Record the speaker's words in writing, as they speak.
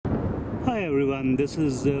Hi everyone, this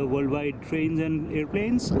is Worldwide Trains and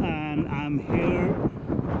Airplanes, and I'm here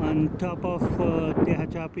on top of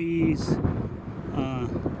Tehachapi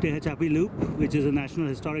Loop, which is a National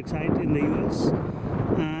Historic Site in the US.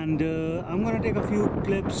 And I'm going to take a few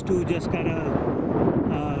clips to just kind of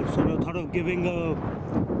thought of giving a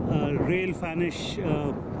rail fanish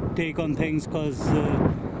take on things, because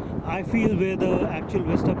I feel where the actual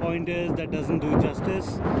vista point is, that doesn't do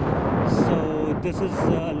justice. So this is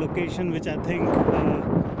a location which I think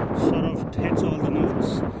sort of hits all the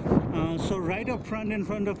notes. So right up front, in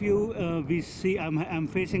front of you, we see I'm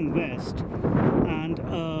facing west, and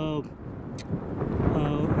a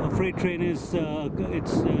freight train is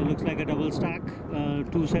looks like a double stack,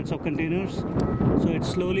 two sets of containers. So it's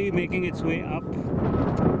slowly making its way up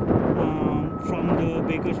from the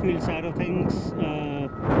Bakersfield side of things,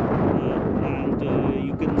 and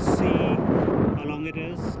you can see how long it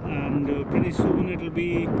is, and pretty soon it will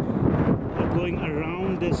be going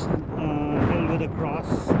around this hill with a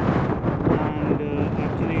cross, and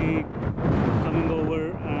actually coming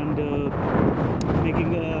over and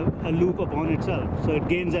making a loop upon itself. So it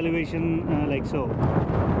gains elevation like so.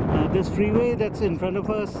 This freeway that's in front of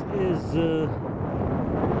us is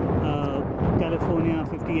California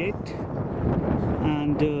 58,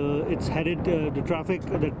 and it's headed, the traffic,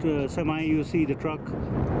 that semi you see, the truck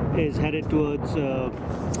is headed towards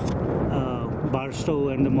Barstow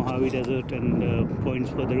and the Mojave Desert and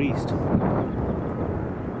points further east.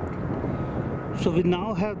 So we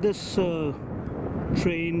now have this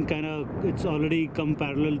train kind of, it's already come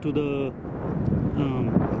parallel to the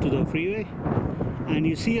freeway, and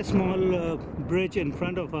you see a small bridge in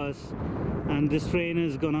front of us, and this train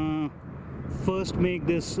is gonna first make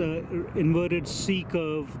this inverted C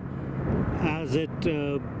curve as it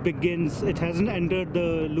begins. It hasn't entered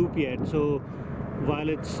the loop yet, so while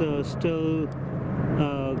it's still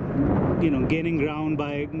gaining ground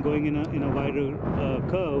by going in a wider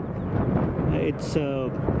curve, it's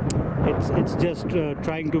just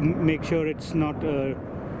trying to make sure it's not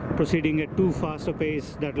proceeding at too fast a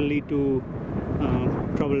pace that will lead to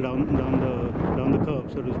trouble down the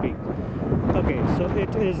curve, so to speak. Okay, so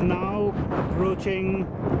it is now approaching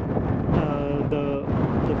the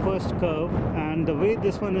first curve, and the way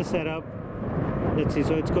this one is set up, let's see,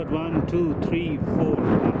 so it's got 1, 2, 3, 4,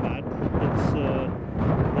 not bad. It's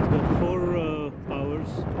got 4 powers.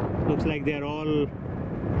 Looks like they're all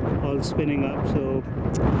spinning up. So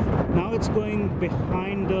now it's going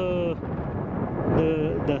behind the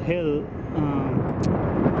hill.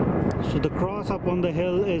 So the cross up on the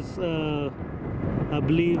hill is I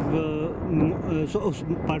believe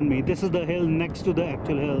pardon me, this is the hill next to the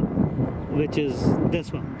actual hill, which is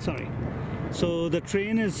this one, sorry. So the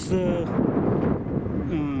train is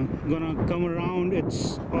gonna come around.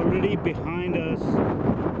 It's already behind us,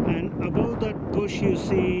 and above that bush you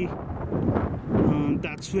see,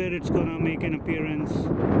 that's where it's gonna make an appearance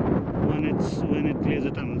when it clears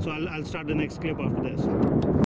the tunnel. So I'll start the next clip after this.